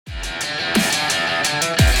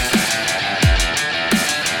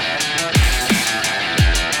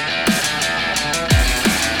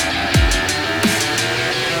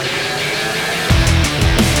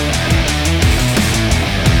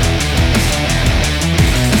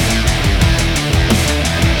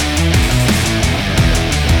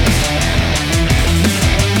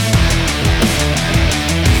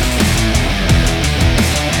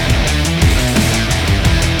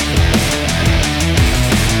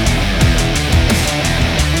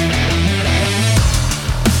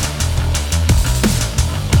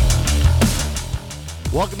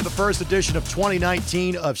first edition of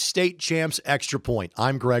 2019 of State Champs Extra Point.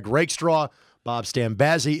 I'm Greg Rakestraw. Bob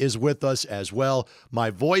Stambazzi is with us as well.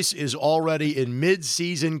 My voice is already in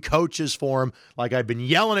mid-season coaches form, like I've been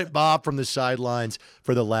yelling at Bob from the sidelines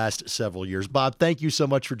for the last several years. Bob, thank you so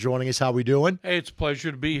much for joining us. How we doing? Hey, it's a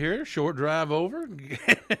pleasure to be here. Short drive over.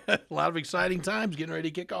 A lot of exciting times getting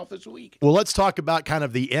ready to kick off this week. Well, let's talk about kind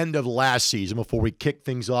of the end of last season before we kick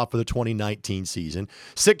things off for the 2019 season.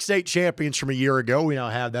 6 state champions from a year ago. We now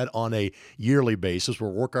have that on a yearly basis.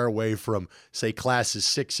 We'll work our way from, say, classes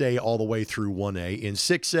 6A all the way through 1A. In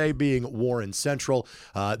 6A being Warren Central.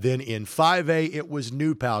 Then in 5A, it was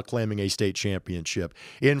New Pal claiming a state championship.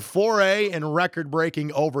 In 4A, in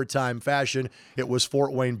record-breaking overtime fashion, it was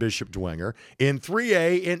Fort Wayne Bishop Dwenger. In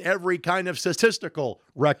 3A, in every kind of statistical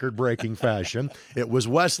record-breaking fashion, it was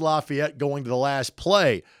West Lafayette going to the last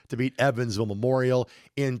play to beat Evansville Memorial.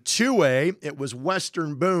 In 2A, it was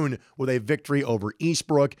Western Boone with a victory over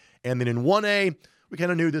Eastbrook. And then in 1A, we kind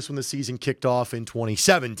of knew this when the season kicked off in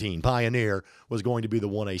 2017. Pioneer was going to be the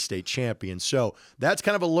 1A state champion. So that's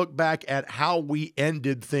kind of a look back at how we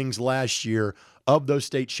ended things last year. Of those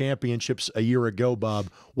state championships a year ago, Bob,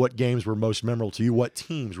 what games were most memorable to you? What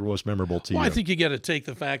teams were most memorable to you? Well, I think you got to take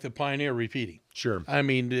the fact that Pioneer repeating. Sure. I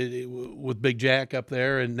mean, with Big Jack up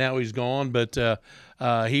there, and now he's gone, but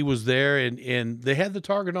he was there, and they had the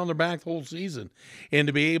target on their back the whole season. And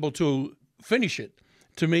to be able to finish it,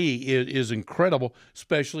 to me, it is incredible,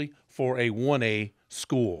 especially for a 1A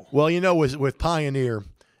school. Well, you know, with Pioneer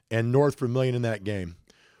and North Vermilion in that game,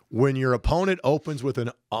 when your opponent opens with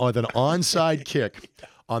an onside kick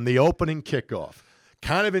on the opening kickoff,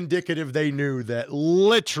 kind of indicative they knew that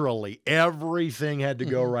literally everything had to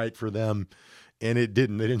go right for them, and it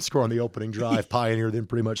didn't. They didn't score on the opening drive. Pioneer then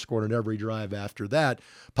pretty much scored on every drive after that.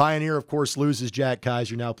 Pioneer, of course, loses Jack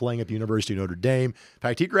Kaiser, now playing at the University of Notre Dame. In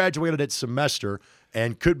fact, he graduated at semester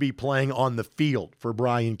and could be playing on the field for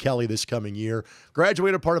Brian Kelly this coming year.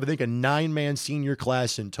 Graduated part of, I think, a 9-man senior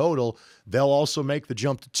class in total. They'll also make the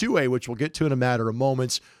jump to 2A, which we'll get to in a matter of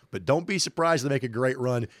moments. But don't be surprised to make a great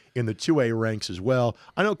run in the 2A ranks as well.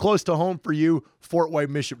 I know close to home for you, Fort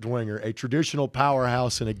Wayne Bishop Dwenger, a traditional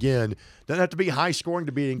powerhouse. And again, doesn't have to be high scoring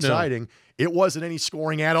to be exciting. No. It wasn't any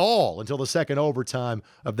scoring at all until the second overtime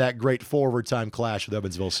of that great 4-overtime clash with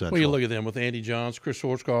Evansville Central. Well, you look at them with Andy Johns, Chris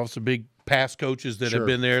Horschkoff, some big past coaches that have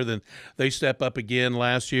been there. Then they step up again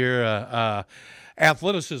last year.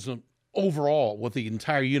 Athleticism overall with the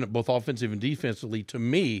entire unit, both offensive and defensively, to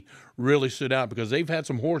me, really stood out because they've had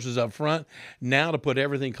some horses up front. Now to put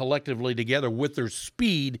everything collectively together with their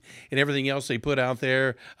speed and everything else they put out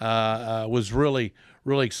there was really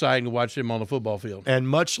exciting to watch them on the football field. And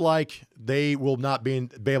much like they will not be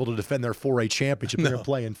able to defend their 4A championship, they're going to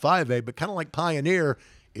play in 5A, but kind of like Pioneer,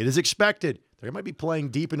 it is expected. They might be playing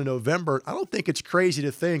deep into November. I don't think it's crazy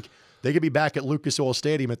to think they could be back at Lucas Oil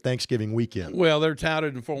Stadium at Thanksgiving weekend. Well, they're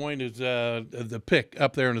touted in Fort Wayne as the pick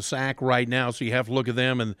up there in the SAC right now, so you have to look at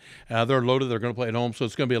them, and they're loaded. They're going to play at home, so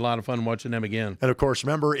it's going to be a lot of fun watching them again. And, of course,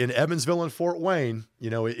 remember, in Evansville and Fort Wayne,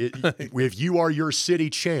 you know, if you are your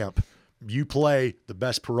city champ, you play the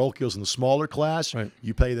best parochials in the smaller class. Right.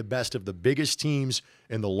 You play the best of the biggest teams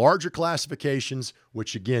in the larger classifications,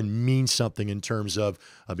 which, again, means something in terms of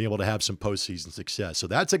being able to have some postseason success. So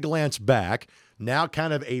that's a glance back. Now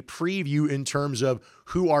kind of a preview in terms of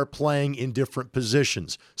who are playing in different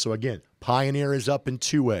positions. So, again, Pioneer is up in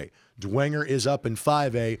 2A. Dwenger is up in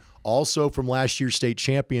 5A. Also from last year's state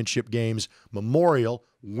championship games, Memorial,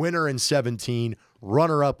 winner in 17,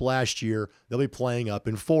 runner-up last year. They'll be playing up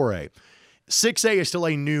in 4A. 6A is still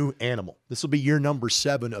a new animal. This will be year number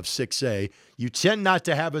 7 of 6A. You tend not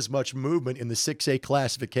to have as much movement in the 6A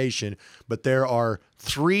classification, but there are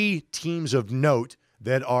 3 teams of note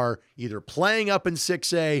that are either playing up in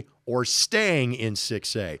 6A or staying in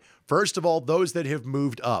 6A. First of all, those that have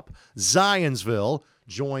moved up. Zionsville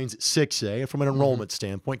joins 6A, and from an enrollment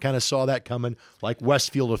standpoint, kind of saw that coming like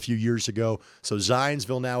Westfield a few years ago. So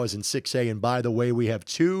Zionsville now is in 6A, and by the way, we have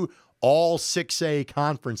 2 all 6A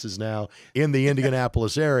conferences now in the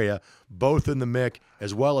Indianapolis area, both in the MIC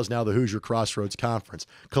as well as now the Hoosier Crossroads Conference.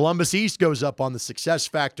 Columbus East goes up on the success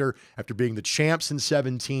factor after being the champs in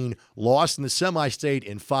 17, lost in the semi-state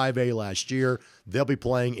in 5A last year. They'll be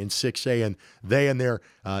playing in 6A, and they and their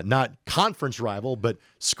not conference rival, but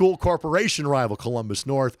school corporation rival Columbus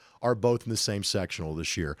North are both in the same sectional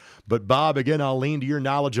this year. But Bob, again, I'll lean to your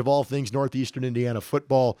knowledge of all things Northeastern Indiana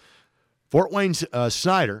football. Fort Wayne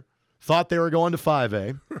Snyder thought they were going to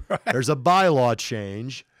 5A. Right. There's a bylaw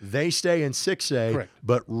change. They stay in 6A, correct.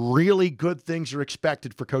 But really good things are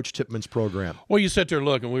expected for Coach Tippmann's program. Well, you sit there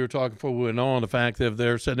looking. We were talking before we went on the fact that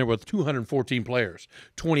they're sitting there with 214 players,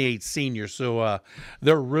 28 seniors. So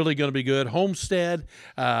they're really going to be good. Homestead,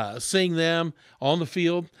 seeing them on the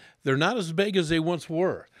field, they're not as big as they once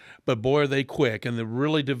were. But, boy, are they quick, and they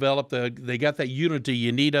really developed. They got that unity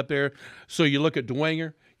you need up there. So you look at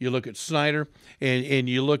Dwenger, you look at Snyder, and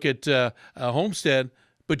you look at Homestead,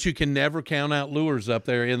 but you can never count out Luers up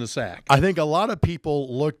there in the SAC. I think a lot of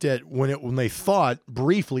people looked at when they thought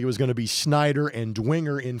briefly it was going to be Snyder and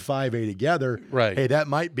Dwenger in 5A together. Right. Hey, that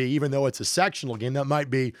might be, even though it's a sectional game, that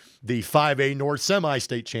might be the 5A North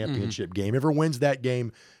semi-state championship game. Whoever wins that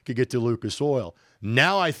game could get to Lucas Oil.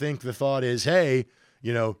 Now I think the thought is, hey,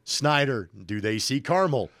 Snyder, do they see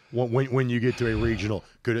Carmel when you get to a regional?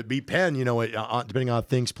 Could it be Penn, depending on how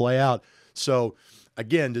things play out? So,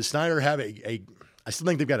 again, does Snyder have I still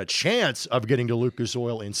think they've got a chance of getting to Lucas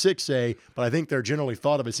Oil in 6A, but I think they're generally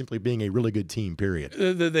thought of as simply being a really good team, period.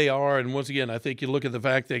 They are, and once again, I think you look at the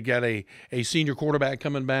fact they got a senior quarterback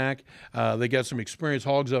coming back. They got some experienced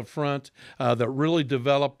hogs up front that really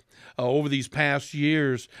developed over these past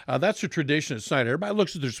years. That's a tradition at Snyder. Everybody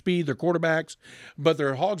looks at their speed, their quarterbacks, but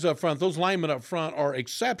their hogs up front, those linemen up front are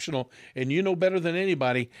exceptional, and you know better than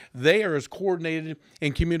anybody, they are as coordinated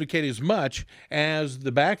and communicate as much as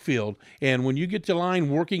the backfield. And when you get the line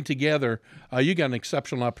working together, you got an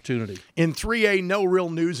exceptional opportunity. In 3A, no real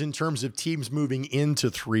news in terms of teams moving into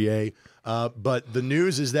 3A. But the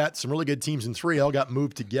news is that some really good teams in 3A all got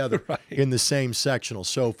moved together right. in the same sectional.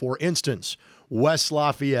 So, for instance, West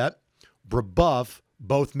Lafayette, Brebeuf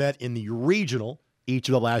both met in the regional each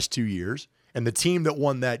of the last 2 years, and the team that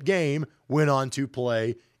won that game went on to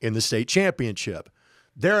play in the state championship.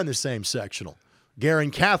 They're in the same sectional.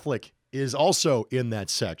 Garin Catholic is also in that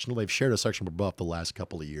sectional. They've shared a section with Brebeuf the last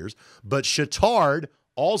couple of years. But Chittard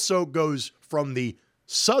also goes from the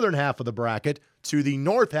southern half of the bracket to the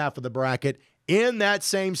north half of the bracket in that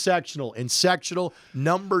same sectional. In sectional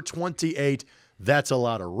number 28, that's a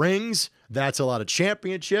lot of rings. That's a lot of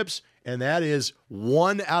championships. And that is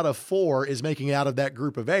 1 out of 4 is making it out of that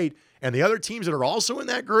group of 8. And the other teams that are also in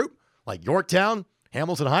that group, like Yorktown,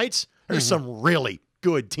 Hamilton Heights, there's some really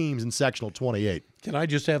good teams in sectional 28. Can I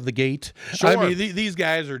just have the gate? Sure. I mean, these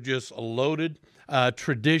guys are just loaded.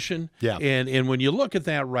 Tradition. Yeah. And when you look at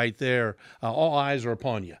that right there, all eyes are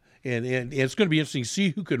upon you. And it's going to be interesting to see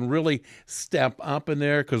who can really step up in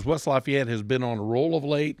there because West Lafayette has been on a roll of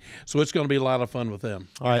late, so it's going to be a lot of fun with them.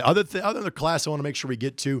 All right, other than the class I want to make sure we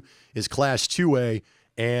get to is Class 2A,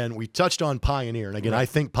 and we touched on Pioneer. And again, right. I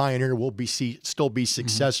think Pioneer will still be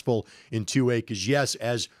successful in 2A because, yes,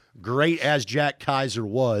 as great as Jack Kaiser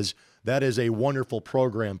was, that is a wonderful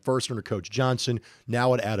program. First under Coach Johnson, now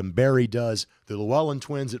what Adam Berry does. The Llewellyn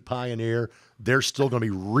twins at Pioneer, they're still going to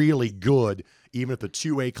be really good even at the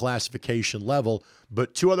 2A classification level.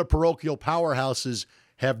 But 2 other parochial powerhouses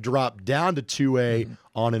have dropped down to 2A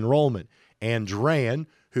on enrollment. Andrean,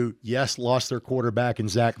 who, yes, lost their quarterback in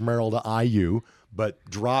Zach Merrill to IU, but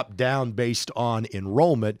dropped down based on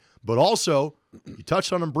enrollment. But also, you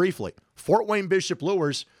touched on them briefly, Fort Wayne Bishop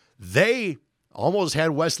Luers, they almost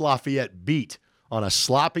had West Lafayette beat on a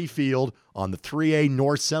sloppy field on the 3A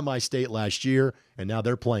North Semi-State last year, and now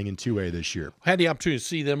they're playing in 2A this year. I had the opportunity to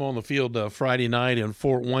see them on the field Friday night in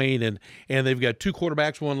Fort Wayne, and they've got 2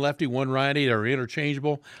 quarterbacks, one lefty, one righty. They're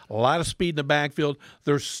interchangeable. A lot of speed in the backfield.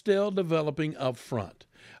 They're still developing up front.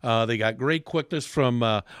 They got great quickness from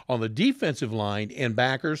on the defensive line and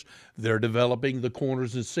backers. They're developing the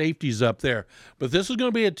corners and safeties up there. But this is going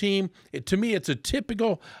to be a team, to me, it's a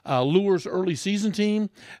typical Luers early season team.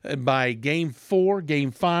 By game 4, game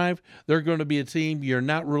 5, they're going to be a team you're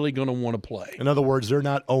not really going to want to play. In other words, they're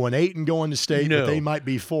not 0-8 and going to state, no. But they might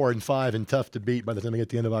be 4-5 and tough to beat by the time they get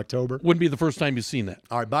to the end of October. Wouldn't be the first time you've seen that.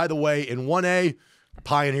 All right, by the way, in 1A,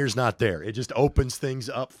 Pioneer's not there. It just opens things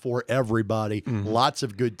up for everybody. Lots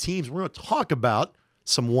of good teams. We're going to talk about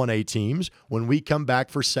some 1A teams when we come back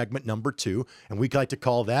for segment number 2, and we like to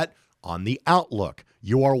call that On the Outlook.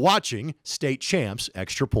 You are watching State Champs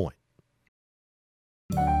Extra Point.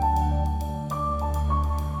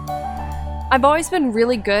 I've always been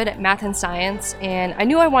really good at math and science, and I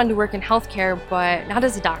knew I wanted to work in healthcare, but not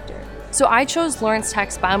as a doctor. So I chose Lawrence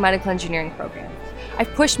Tech's biomedical engineering program.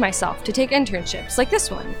 I've pushed myself to take internships, like this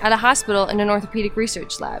one, at a hospital in an orthopedic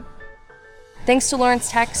research lab. Thanks to Lawrence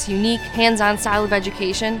Tech's unique, hands-on style of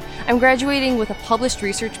education, I'm graduating with a published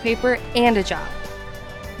research paper and a job.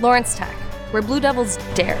 Lawrence Tech, where Blue Devils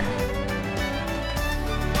dare.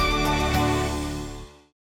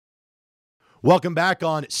 Welcome back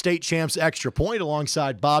on State Champs Extra Point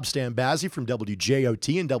alongside Bob Stambazzi from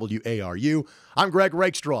WJOT and WARU. I'm Greg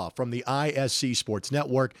Rakestraw from the ISC Sports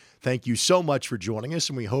Network. Thank you so much for joining us,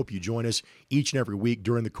 and we hope you join us each and every week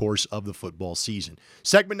during the course of the football season.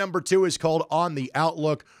 Segment number 2 is called On the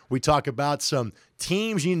Outlook. We talk about some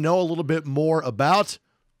teams you know a little bit more about.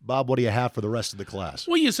 Bob, what do you have for the rest of the class?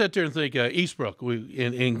 Well, you sit there and think Eastbrook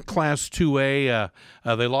in Class 2A,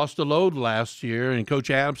 they lost a load last year, and Coach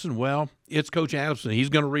Adamson, well, it's Coach Adamson. He's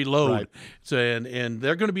going to reload. Right. So, and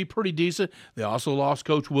they're going to be pretty decent. They also lost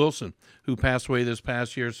Coach Wilson, who passed away this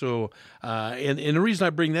past year. So, and the reason I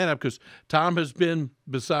bring that up, because Tom has been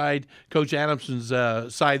beside Coach Adamson's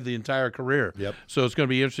side the entire career. Yep. So it's going to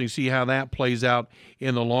be interesting to see how that plays out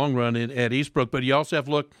in the long run at Eastbrook. But you also have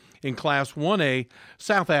to look in Class 1A,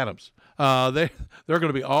 South Adams. They're going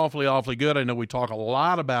to be awfully good. I know we talk a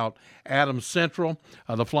lot about Adams Central.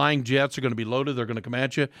 The Flying Jets are going to be loaded. They're going to come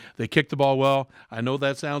at you. They kick the ball well. I know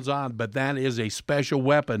that sounds odd, but that is a special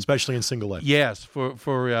weapon. Especially in single A. Yes,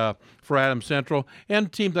 for Adams Central. And a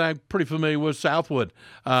team that I'm pretty familiar with, Southwood.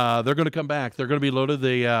 They're going to come back. They're going to be loaded.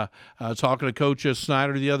 They talking to Coach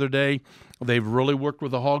Snyder the other day. They've really worked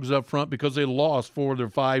with the Hogs up front because they lost 4 of their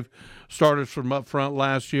 5 starters from up front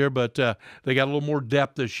last year, but they got a little more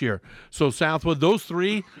depth this year. So Southwood, those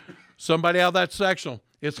 3, somebody out of that sectional,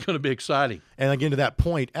 it's going to be exciting. And again, to that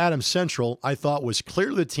point, Adams Central, I thought, was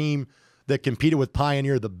clearly the team that competed with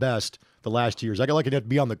Pioneer the best the last years. I got lucky enough to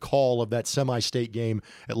be on the call of that semi-state game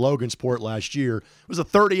at Logansport last year. It was a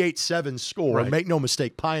 38-7 score. Right. Make no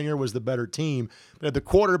mistake, Pioneer was the better team. But had the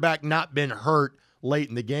quarterback not been hurt late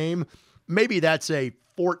in the game, maybe that's a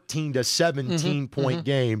 14 to 17 point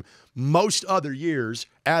game. Most other years,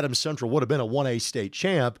 Adams Central would have been a 1A state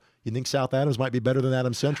champ. You think South Adams might be better than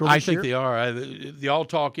Adams Central this year? I think they are. The all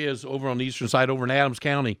talk is over on the eastern side, over in Adams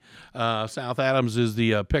County. South Adams is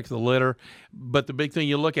the pick of the litter. But the big thing,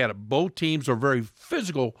 you look at it, both teams are very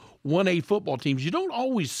physical 1A football teams. You don't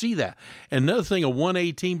always see that. And another thing a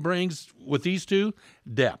 1A team brings with these two,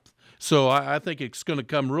 depth. So I think it's going to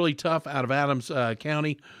come really tough out of Adams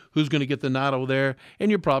County. Who's going to get the nod over there? And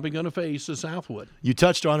you're probably going to face the Southwood. You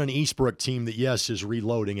touched on an Eastbrook team that, yes, is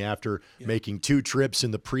reloading after making 2 trips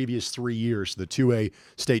in the previous 3 years, the 2A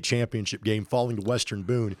state championship game, falling to Western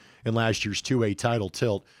Boone in last year's 2A title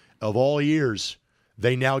tilt. Of all years,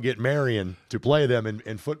 they now get Marion to play them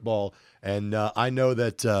in football. And I know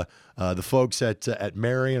that the folks at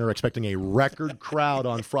Marion are expecting a record crowd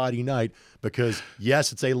on Friday night because,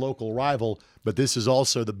 yes, it's a local rival, but this is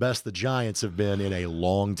also the best the Giants have been in a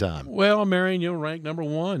long time. Well, Marion, ranked number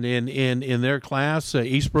 1 in their class.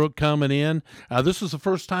 Eastbrook coming in. This is the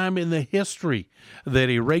first time in the history that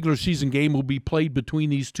a regular season game will be played between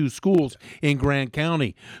these two schools in Grant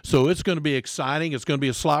County. So it's going to be exciting. It's going to be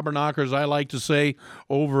a slobber knocker, as I like to say,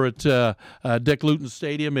 over at Dick Luton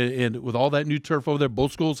Stadium. And with all that new turf over there,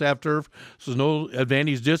 both schools have turf, so there's no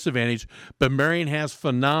advantage, disadvantage. But Marion has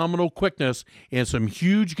phenomenal quickness and some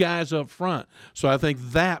huge guys up front. So I think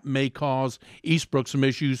that may cause Eastbrook some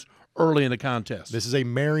issues early in the contest. This is a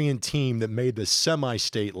Marion team that made the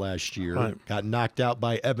semi-state last year, right. Got knocked out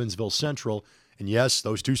by Evansville Central. And yes,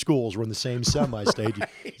 those two schools were in the same semi-state. Right.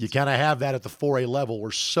 You kind of have that at the 4A level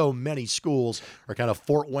where so many schools are kind of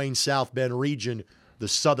Fort Wayne, South Bend region. The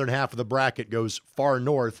southern half of the bracket goes far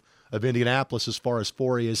north of Indianapolis as far as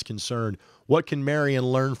 4A is concerned. What can Marion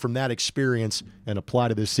learn from that experience and apply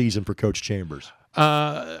to this season for Coach Chambers?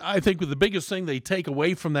 I think the biggest thing they take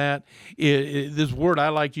away from that is this word I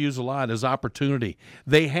like to use a lot is opportunity.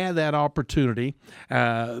 They had that opportunity.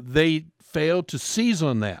 They failed to seize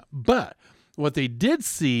on that. But what they did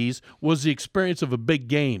seize was the experience of a big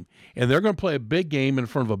game. And they're going to play a big game in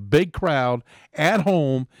front of a big crowd at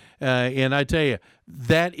home. And I tell you,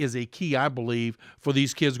 that is a key, I believe, for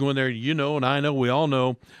these kids going there. You know, and I know, we all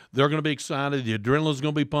know, they're going to be excited. The adrenaline's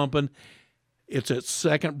going to be pumping. It's that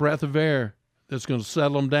second breath of air that's going to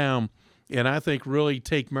settle them down, and I think really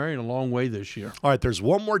take Marion a long way this year. All right, there's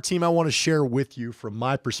one more team I want to share with you from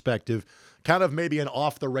my perspective, kind of maybe an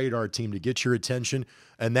off-the-radar team to get your attention,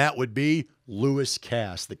 and that would be Lewis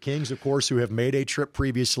Cass. The Kings, of course, who have made a trip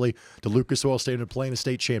previously to Lucas Oil Stadium to play in a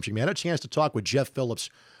state championship. I had a chance to talk with Jeff Phillips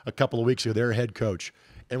a couple of weeks ago, their head coach,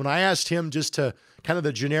 and when I asked him just to kind of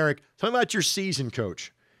the generic, tell me about your season,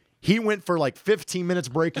 coach, he went for like 15 minutes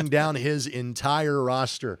breaking down his entire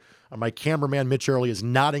roster. My cameraman, Mitch Early, is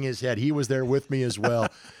nodding his head. He was there with me as well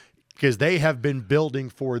because they have been building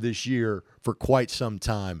for this year for quite some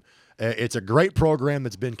time. It's a great program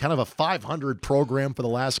that's been kind of a 500 program for the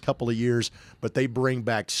last couple of years, but they bring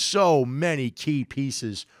back so many key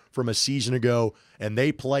pieces from a season ago, and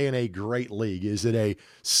they play in a great league. Is it a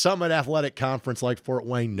Summit Athletic Conference like Fort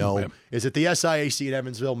Wayne? No. Okay. Is it the SIAC at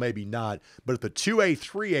Evansville? Maybe not. But at the 2A,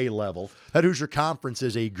 3A level, that Hoosier Conference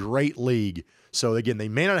is a great league. So, again, they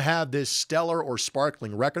may not have this stellar or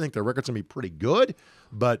sparkling record. I think their record's going to be pretty good.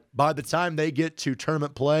 But by the time they get to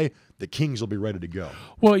tournament play, the Kings will be ready to go.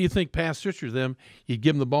 Well, you think past history of them, you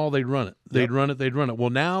give them the ball, they'd run it. They'd run it. Well,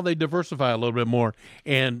 now they diversify a little bit more,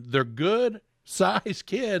 and they're good-sized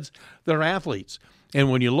kids that are athletes. And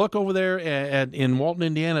when you look over there in Walton,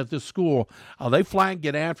 Indiana at this school, they fly and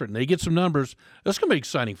get after it, and they get some numbers. That's going to be an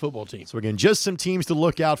exciting football team. So, again, just some teams to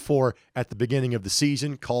look out for at the beginning of the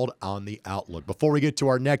season called On the Outlook. Before we get to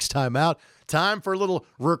our next time out, time for a little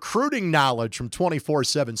recruiting knowledge from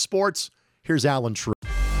 24/7 Sports. Here's Alan True.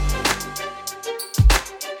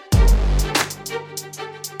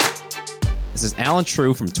 This is Alan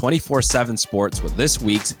True from 24/7 Sports with this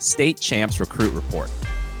week's State Champs Recruit Report.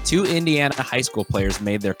 2 Indiana high school players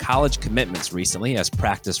made their college commitments recently as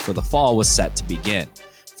practice for the fall was set to begin.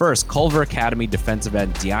 First, Culver Academy defensive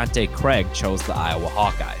end Deontay Craig chose the Iowa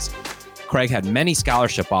Hawkeyes. Craig had many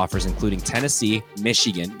scholarship offers, including Tennessee,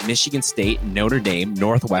 Michigan, Michigan State, Notre Dame,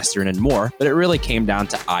 Northwestern, and more, but it really came down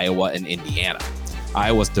to Iowa and Indiana.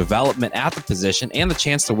 Iowa's development at the position and the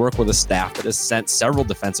chance to work with a staff that has sent several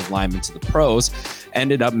defensive linemen to the pros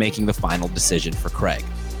ended up making the final decision for Craig.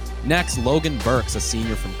 Next, Logan Burks, a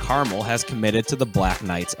senior from Carmel, has committed to the Black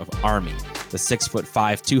Knights of Army. The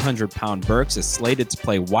 6'5", 200-pound Burks is slated to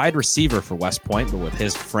play wide receiver for West Point, but with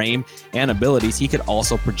his frame and abilities, he could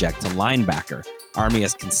also project to linebacker. Army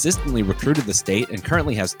has consistently recruited the state and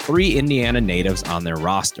currently has 3 Indiana natives on their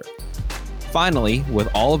roster. Finally, with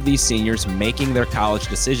all of these seniors making their college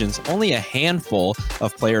decisions, only a handful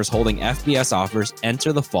of players holding FBS offers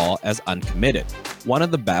enter the fall as uncommitted. One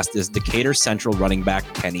of the best is Decatur Central running back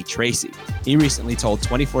Kenny Tracy. He recently told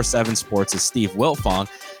 24/7 Sports' Steve Wiltfong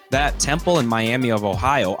that Temple and Miami of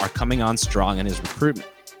Ohio are coming on strong in his recruitment.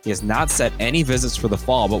 He has not set any visits for the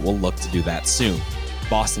fall, but will look to do that soon.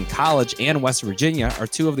 Boston College and West Virginia are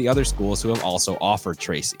 2 of the other schools who have also offered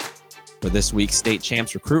Tracy. For this week's State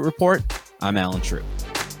Champs Recruit Report, I'm Alan True.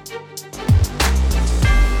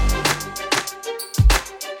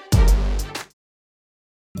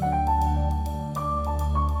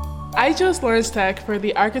 I chose Lawrence Tech for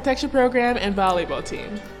the architecture program and volleyball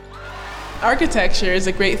team. Architecture is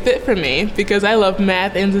a great fit for me because I love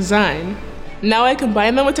math and design. Now I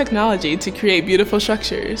combine them with technology to create beautiful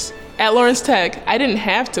structures. At Lawrence Tech, I didn't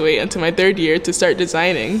have to wait until my 3rd year to start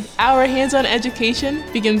designing. Our hands-on education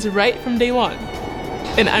begins right from day 1.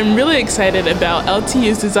 And I'm really excited about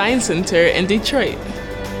LTU's Design Center in Detroit.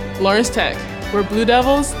 Lawrence Tech, where Blue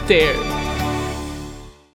Devils dare.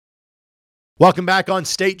 Welcome back on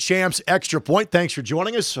State Champs Extra Point. Thanks for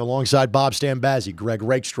joining us. Alongside Bob Stambazzi, Greg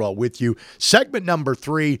Rakestraw with you. Segment number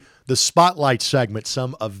 3, the Spotlight segment.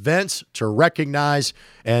 Some events to recognize,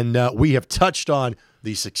 and we have touched on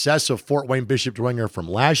the success of Fort Wayne Bishop Dwenger from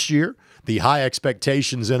last year, the high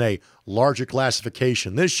expectations in a larger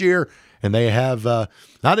classification this year, and they have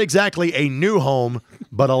not exactly a new home,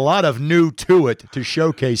 but a lot of new to it to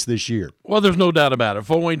showcase this year. Well, there's no doubt about it.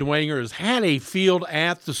 Fort Wayne Dwenger has had a field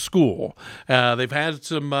at the school. They've had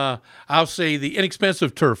some, I'll say, the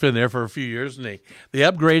inexpensive turf in there for a few years, and they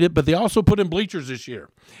upgraded, but they also put in bleachers this year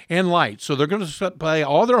and lights. So they're going to play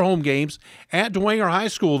all their home games at Dwenger High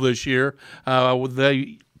School this year.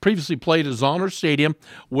 They previously played at Zollner Stadium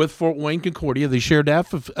with Fort Wayne Concordia. They shared that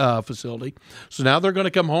facility. So now they're going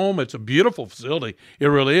to come home. It's a beautiful facility. It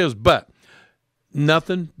really is. But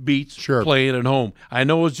nothing beats playing at home. I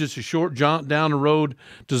know it's just a short jaunt down the road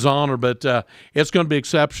to Zollner, but it's going to be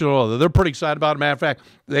exceptional. They're pretty excited about it. Matter of fact,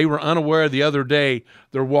 they were unaware the other day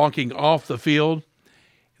they're walking off the field.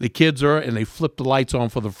 The kids are, and they flipped the lights on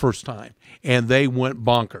for the first time, and they went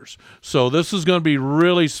bonkers. So this is going to be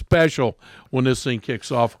really special when this thing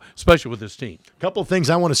kicks off, especially with this team. A couple of things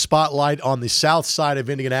I want to spotlight on the south side of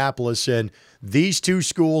Indianapolis, and these 2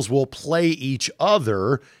 schools will play each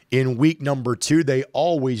other in week number 2. They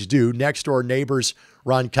always do. Next door neighbors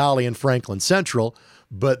Roncalli and Franklin Central.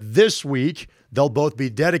 But this week, they'll both be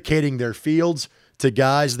dedicating their fields to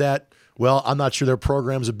guys that, well, I'm not sure their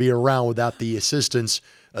programs would be around without the assistance,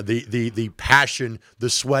 the passion, the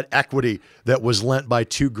sweat equity that was lent by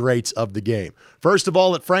 2 greats of the game. First of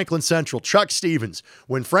all, at Franklin Central, Chuck Stevens.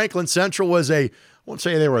 When Franklin Central was I won't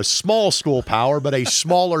say they were a small school power, but a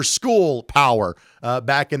smaller school power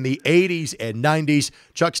back in the 80s and 90s,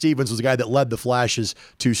 Chuck Stevens was the guy that led the Flashes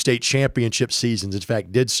to state championship seasons. In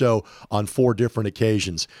fact, did so on 4 different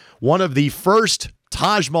occasions. One of the first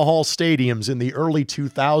Taj Mahal stadiums in the early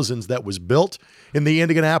 2000s that was built in the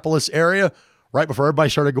Indianapolis area right before everybody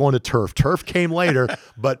started going to turf. Turf came later,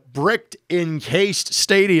 but bricked encased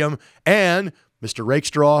stadium, and Mr.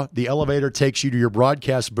 Rakestraw, the elevator takes you to your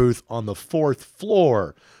broadcast booth on the 4th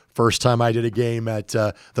floor. First time I did a game at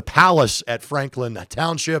the Palace at Franklin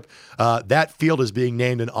Township. That field is being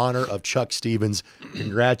named in honor of Chuck Stevens.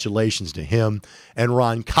 Congratulations to him. And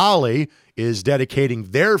Roncalli is dedicating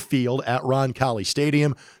their field at Roncalli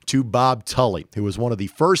Stadium to Bob Tully, who was one of the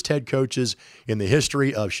first head coaches in the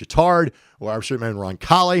history of Chittard, or I'm sure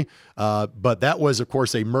Roncalli. But that was, of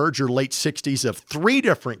course, a merger late 60s of 3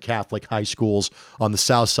 different Catholic high schools on the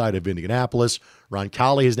south side of Indianapolis.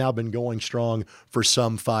 Roncalli has now been going strong for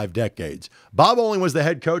some 5 decades. Bob only was the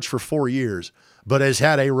head coach for 4 years, but has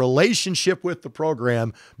had a relationship with the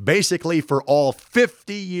program basically for all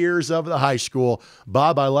 50 years of the high school.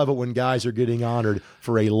 Bob, I love it when guys are getting honored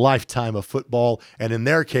for a lifetime of football, and in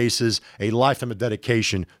their cases, a lifetime of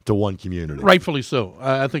dedication to one community. Rightfully so.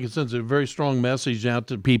 I think it sends a very strong message out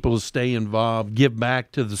to people to stay involved, give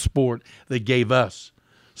back to the sport that gave us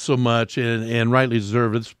so much, and rightly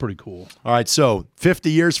deserved. It's pretty cool. All right, so 50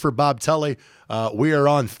 years for Bob Tully. We are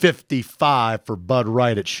on 55 for Bud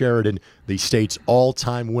Wright at Sheridan, the state's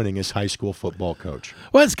all-time winningest high school football coach.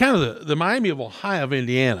 Well, it's kind of the Miami of Ohio of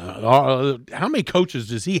Indiana. How many coaches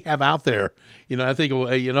does he have out there? I think,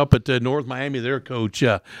 up at North Miami, their coach,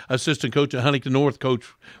 assistant coach at Huntington North, coach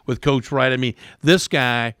with Coach Wright. I mean, this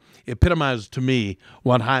guy epitomizes to me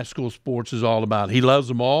what high school sports is all about. He loves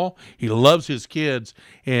them all. He loves his kids,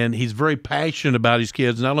 and he's very passionate about his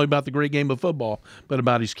kids, not only about the great game of football, but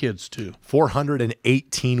about his kids too.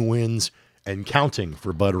 418 wins and counting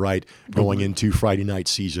for Bud Wright going into Friday night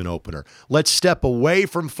season opener. Let's step away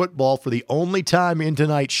from football for the only time in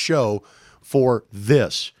tonight's show for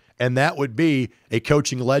this, and that would be a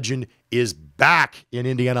coaching legend is back in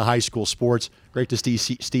Indiana high school sports. Great to see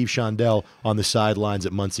Steve Shondell on the sidelines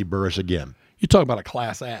at Muncie Burris again. You talk about a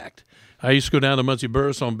class act. I used to go down to Muncie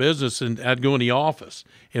Burris on business, and I'd go in the office,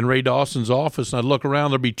 in Ray Dawson's office, and I'd look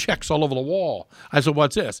around. There'd be checks all over the wall. I said,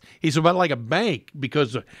 what's this? He said, about like a bank,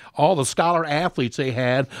 because all the scholar athletes they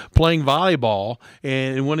had playing volleyball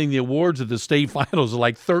and winning the awards at the state finals,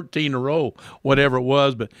 like 13 in a row, whatever it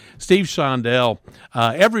was. But Steve Shondell,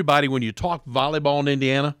 everybody, when you talk volleyball in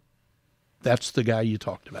Indiana, that's the guy you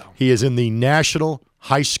talked about. He is in the National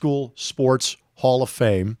High School Sports Hall of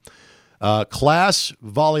Fame. Class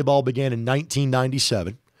volleyball began in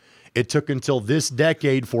 1997. It took until this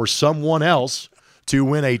decade for someone else to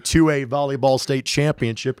win a 2A volleyball state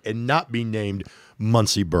championship and not be named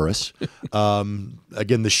Muncie Burris. Again,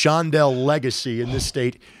 the Shondell legacy in this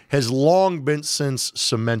state has long been since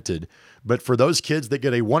cemented. But for those kids that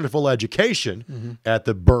get a wonderful education at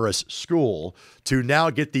the Burris School to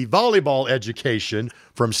now get the volleyball education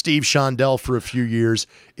from Steve Shondell for a few years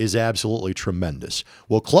is absolutely tremendous.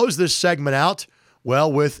 We'll close this segment out,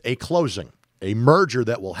 with a closing, a merger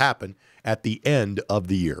that will happen at the end of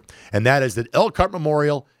the year. And that is that Elkhart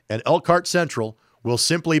Memorial and Elkhart Central will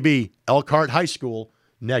simply be Elkhart High School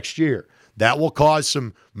next year. That will cause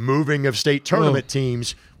some moving of state tournament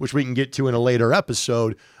teams, which we can get to in a later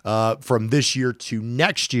episode, from this year to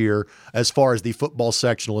next year as far as the football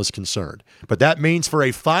sectional is concerned. But that means for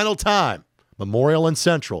a final time, Memorial and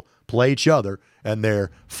Central play each other, and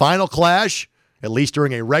their final clash, at least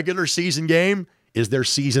during a regular season game, is their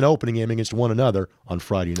season opening game against one another on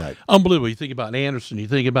Friday night. Unbelievable. You think about Anderson, you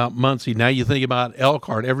think about Muncie, now you think about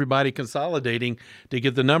Elkhart, everybody consolidating to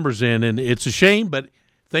get the numbers in, and it's a shame, but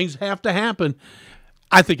things have to happen.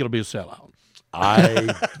 I think it'll be a sellout.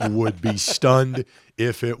 I would be stunned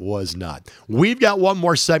if it was not. We've got one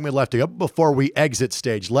more segment left to go before we exit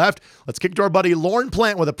stage left. Let's kick to our buddy Lauren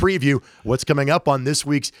Plant with a preview of what's coming up on this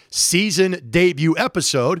week's season debut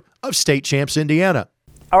episode of State Champs Indiana.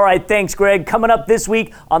 All right, thanks, Greg. Coming up this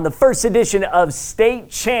week on the first edition of State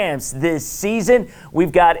Champs this season,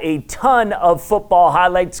 we've got a ton of football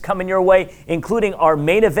highlights coming your way, including our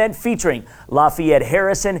main event featuring Lafayette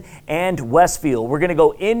Harrison and Westfield. We're going to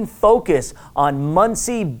go in focus on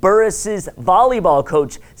Muncie Burris's volleyball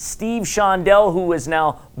coach, Steve Shondell, who is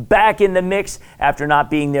now back in the mix after not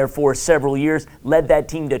being there for several years, led that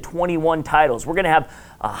team to 21 titles. We're going to have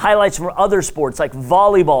highlights from other sports like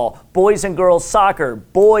volleyball, boys and girls soccer,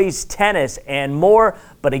 boys tennis, and more.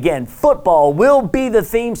 But again, football will be the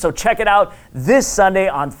theme, so check it out this Sunday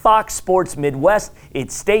on Fox Sports Midwest.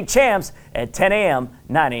 It's State Champs at 10 a.m.,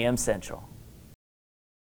 9 a.m. Central.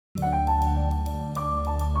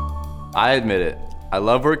 I admit it. I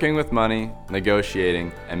love working with money,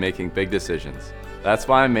 negotiating, and making big decisions. That's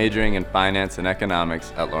why I'm majoring in finance and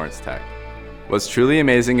economics at Lawrence Tech. What's truly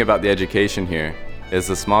amazing about the education here is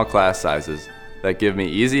the small class sizes that give me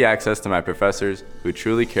easy access to my professors who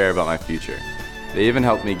truly care about my future. They even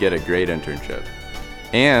helped me get a great internship.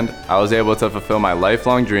 And I was able to fulfill my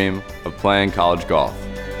lifelong dream of playing college golf.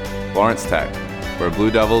 Lawrence Tech, where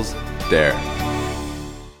Blue Devils dare.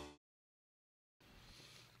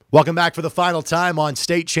 Welcome back for the final time on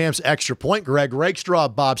State Champs Extra Point. Greg Rakestraw,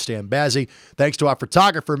 Bob Stambazzi. Thanks to our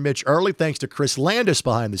photographer, Mitch Early. Thanks to Chris Landis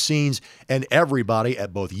behind the scenes and everybody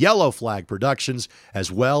at both Yellow Flag Productions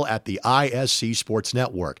as well at the ISC Sports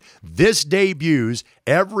Network. This debuts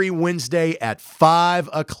every Wednesday at 5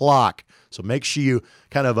 o'clock. So make sure you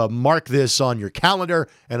kind of mark this on your calendar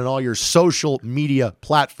and on all your social media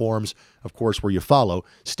platforms, of course, where you follow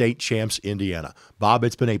State Champs Indiana. Bob,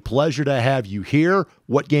 it's been a pleasure to have you here.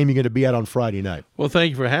 What game are you going to be at on Friday night? Well,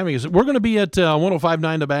 thank you for having us. We're going to be at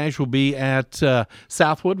 105.9 The Bash. We'll be at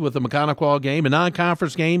Southwood with the Mechanical game, a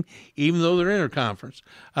non-conference game, even though they're interconference.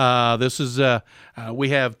 We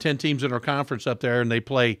have 10 teams in our conference up there, and they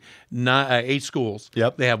play 8 schools.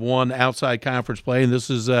 Yep. They have one outside conference play, and this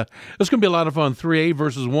is going to be a lot of fun. 3A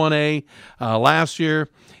versus 1A. Last year,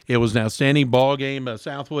 it was an outstanding ball game.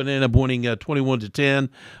 Southwood ended up winning 21-10.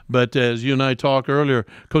 But as you and I talked earlier,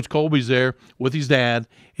 Coach Colby's there with his dad,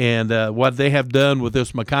 and what they have done with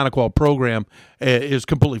this Mechanical program is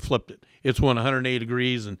completely flipped it. It's won 180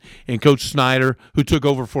 degrees, and Coach Snyder, who took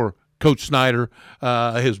over for Coach Snyder,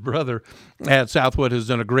 his brother at Southwood, has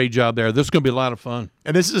done a great job there. This is going to be a lot of fun.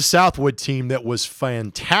 And this is a Southwood team that was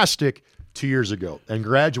fantastic 2 years ago and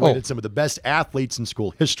graduated some of the best athletes in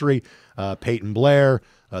school history. Peyton Blair,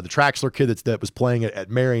 the Traxler kid that was playing at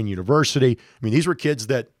Marion University. I mean, these were kids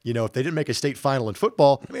that, if they didn't make a state final in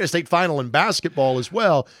football, they made a state final in basketball as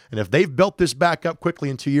well. And if they've built this back up quickly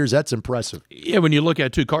in 2 years, that's impressive. Yeah, when you look at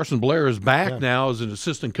it, too, Carson Blair is back now as an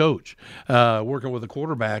assistant coach, working with the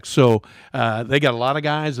quarterback. So they got a lot of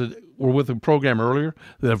guys that were with the program earlier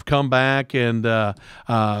that have come back and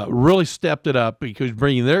really stepped it up, because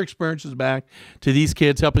bringing their experiences back to these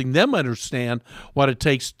kids, helping them understand what it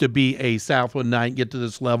takes to be a Southwood Knight and get to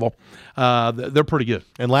this level. They're pretty good.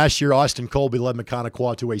 And last year, Austin Colby led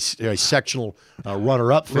Mechanical to a sectional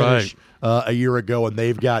runner-up finish a year ago, and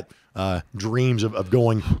they've got dreams of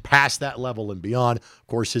going past that level and beyond. Of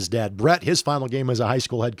course, his dad, Brett, his final game as a high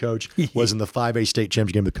school head coach was in the 5A state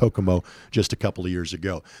championship game with Kokomo just a couple of years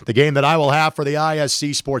ago. The game that I will have for the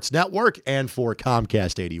ISC Sports Network and for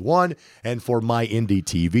Comcast 81 and for my Indy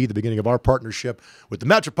TV, the beginning of our partnership with the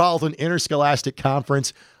Metropolitan Interscholastic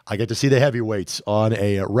Conference. I get to see the heavyweights on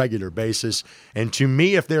a regular basis. And to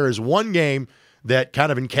me, if there is one game that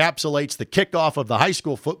kind of encapsulates the kickoff of the high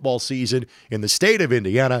school football season in the state of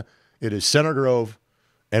Indiana, it is Center Grove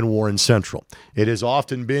and Warren Central. It has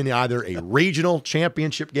often been either a regional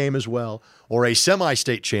championship game as well or a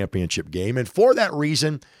semi-state championship game. And for that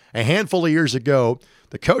reason, a handful of years ago,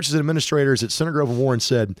 the coaches and administrators at Center Grove and Warren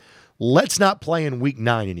said, let's not play in week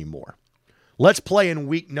 9 anymore. Let's play in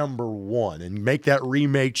week number 1 and make that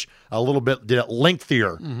rematch a little bit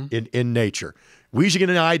lengthier in nature. We should get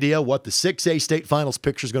an idea what the 6A state finals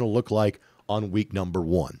picture is going to look like on week number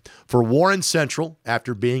 1. For Warren Central,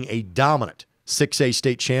 after being a dominant 6A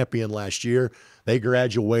state champion last year, they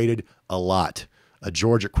graduated a lot. A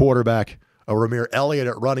Georgia quarterback, a Ramir Elliott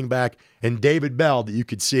at running back, and David Bell that you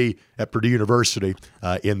could see at Purdue University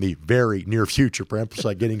in the very near future, perhaps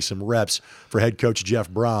like getting some reps for head coach Jeff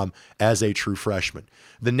Brom as a true freshman.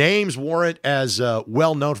 The names weren't as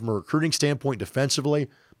well known from a recruiting standpoint defensively,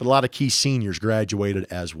 but a lot of key seniors graduated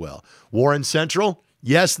as well. Warren Central,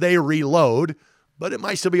 yes, they reload, but it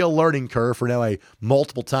might still be a learning curve for now a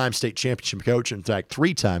multiple-time state championship coach, in fact,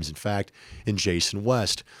 3 times, in fact, in Jason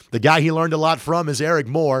West. The guy he learned a lot from is Eric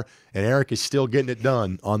Moore, and Eric is still getting it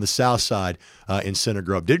done on the south side in Center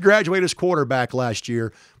Grove. Did graduate as quarterback last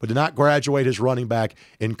year, but did not graduate as running back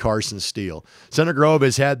in Carson Steele. Center Grove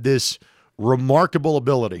has had this remarkable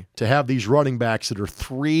ability to have these running backs that are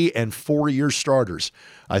 3- and 4-year starters.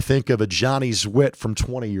 I think of a Johnny Zwitt from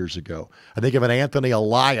 20 years ago. I think of an Anthony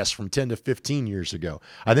Elias from 10 to 15 years ago.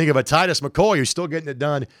 I think of a Titus McCoy who's still getting it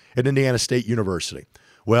done at Indiana State University.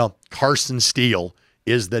 Well, Carson Steele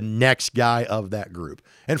is the next guy of that group.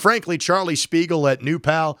 And frankly, Charlie Spiegel at New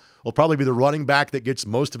Pal will probably be the running back that gets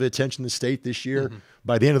most of the attention in the state this year.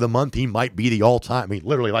 By the end of the month, he might be the all-time,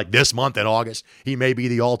 literally like this month in August, he may be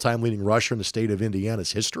the all-time leading rusher in the state of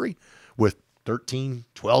Indiana's history with 13,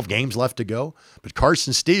 12 games left to go. But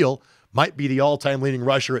Carson Steele might be the all-time leading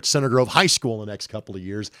rusher at Center Grove High School in the next couple of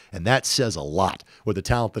years, and that says a lot with the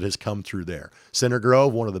talent that has come through there. Center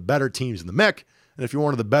Grove, one of the better teams in the MIC, And if you're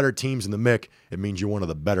one of the better teams in the MIC, it means you're one of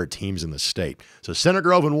the better teams in the state. So Center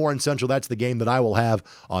Grove and Warren Central, that's the game that I will have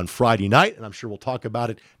on Friday night, and I'm sure we'll talk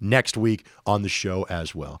about it next week on the show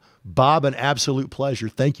as well. Bob, an absolute pleasure.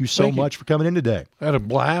 Thank you so much for coming in today. I had a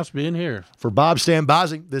blast being here. For Bob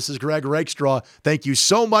Stambazzi, this is Greg Rakestraw. Thank you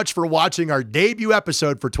so much for watching our debut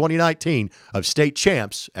episode for 2019 of State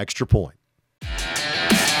Champs Extra Point.